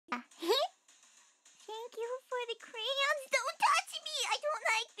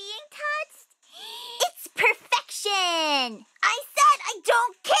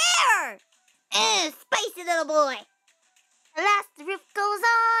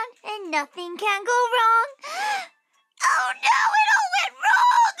Nothing can go wrong. Oh no, it all went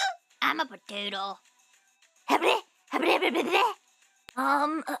wrong! I'm a potato.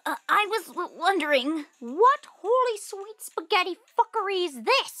 I was wondering, what holy sweet spaghetti fuckery is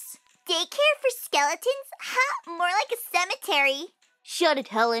this? Daycare for skeletons? Ha! More like a cemetery. Shut it,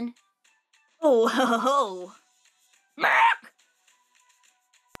 Helen. Oh, ho, ho, ho. Merc!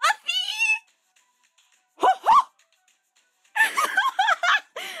 Buffy! Ho, ho!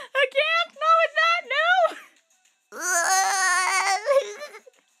 I can't! Not with that,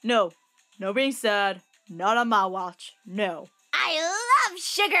 no! No being sad. Not on my watch. No. I love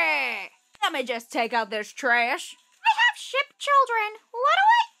sugar! Let me just take out this trash. I have ship children. What do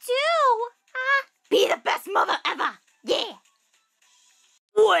I do? Be the best mother ever! Yeah!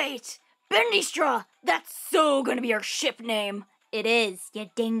 Wait! Bendy Straw! That's so gonna be our ship name. It is, you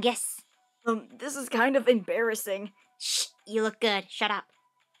dingus. This is kind of embarrassing. Shh, you look good. Shut up.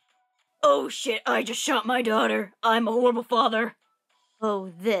 Oh shit, I just shot my daughter. I'm a horrible father.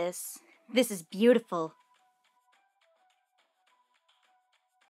 Oh, this is beautiful.